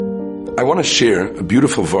I want to share a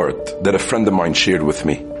beautiful word that a friend of mine shared with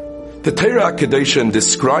me. The Torah HaKadosh, in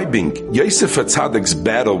describing Yosef HaTzadik's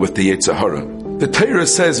battle with the Yetzer Hara, the Torah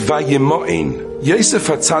says, Vayemo'ein. Yosef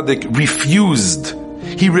HaTzadik refused.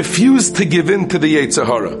 He refused to give in to the Yetzer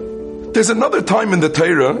Hara. There's another time in the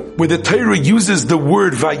Torah where the Torah uses the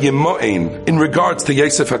word Vayemo'ein in regards to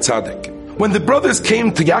Yosef HaTzadik. When the brothers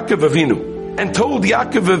came to Yaakov Avinu and told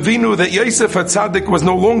Yaakov Avinu that Yosef HaTzadik was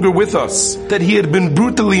no longer with us, that he had been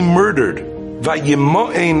brutally murdered,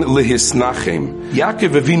 Vayemo'ein lehisnachem.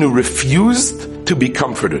 Yaakov Avinu refused to be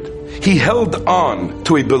comforted. He held on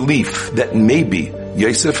to a belief that maybe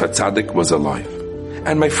Yosef HaTzadik was alive.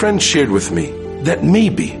 And my friend shared with me that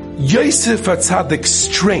maybe Yosef HaTzadik's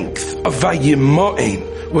strength of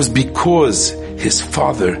Vayemo'ein was because his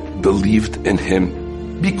father believed in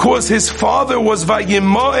him. Because his father was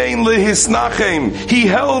Vayemo'ein lehisnachem. He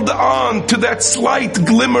held on to that slight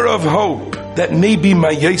glimmer of hope that maybe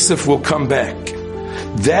my Yosef will come back.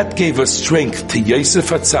 That gave a strength to Yosef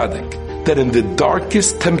HaTzadik that in the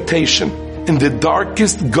darkest temptation, in the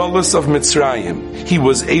darkest gullus of Mitzrayim, he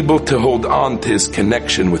was able to hold on to his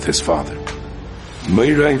connection with his father.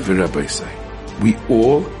 Meirai v'Rabbi say, we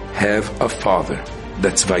all have a father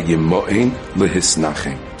that's Vayemo'ein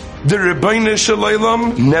lehisnachem. The Rabbi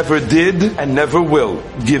Shalom never did and never will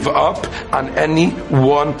give up on any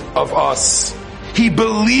one of us. He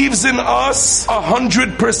believes in us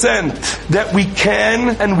 100% that we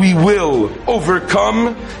can and we will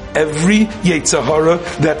overcome every Yetzer Hara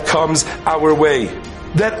that comes our way.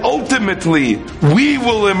 That ultimately we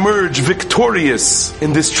will emerge victorious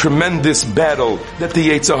in this tremendous battle that the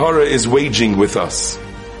Yetzer Hara is waging with us.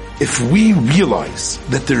 If we realize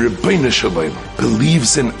that the Rabbi Shalom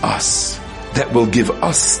believes in us, that will give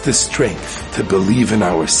us the strength to believe in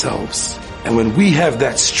ourselves. And when we have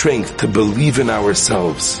that strength to believe in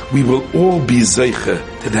ourselves, we will all be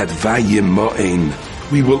zeicha to that Vayemo'ein.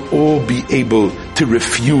 We will all be able to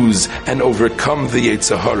refuse and overcome the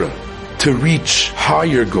Yetzer Hara, to reach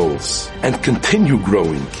higher goals and continue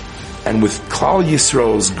growing. And with Klal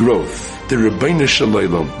Yisrael's growth, the Rabbi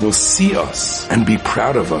Shalom will see us and be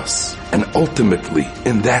proud of us. And ultimately,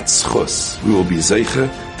 in that schus, we will be zeicha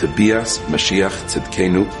to bias Mashiach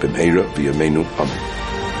Tzidkenu b'meira v'yameinu. Amen.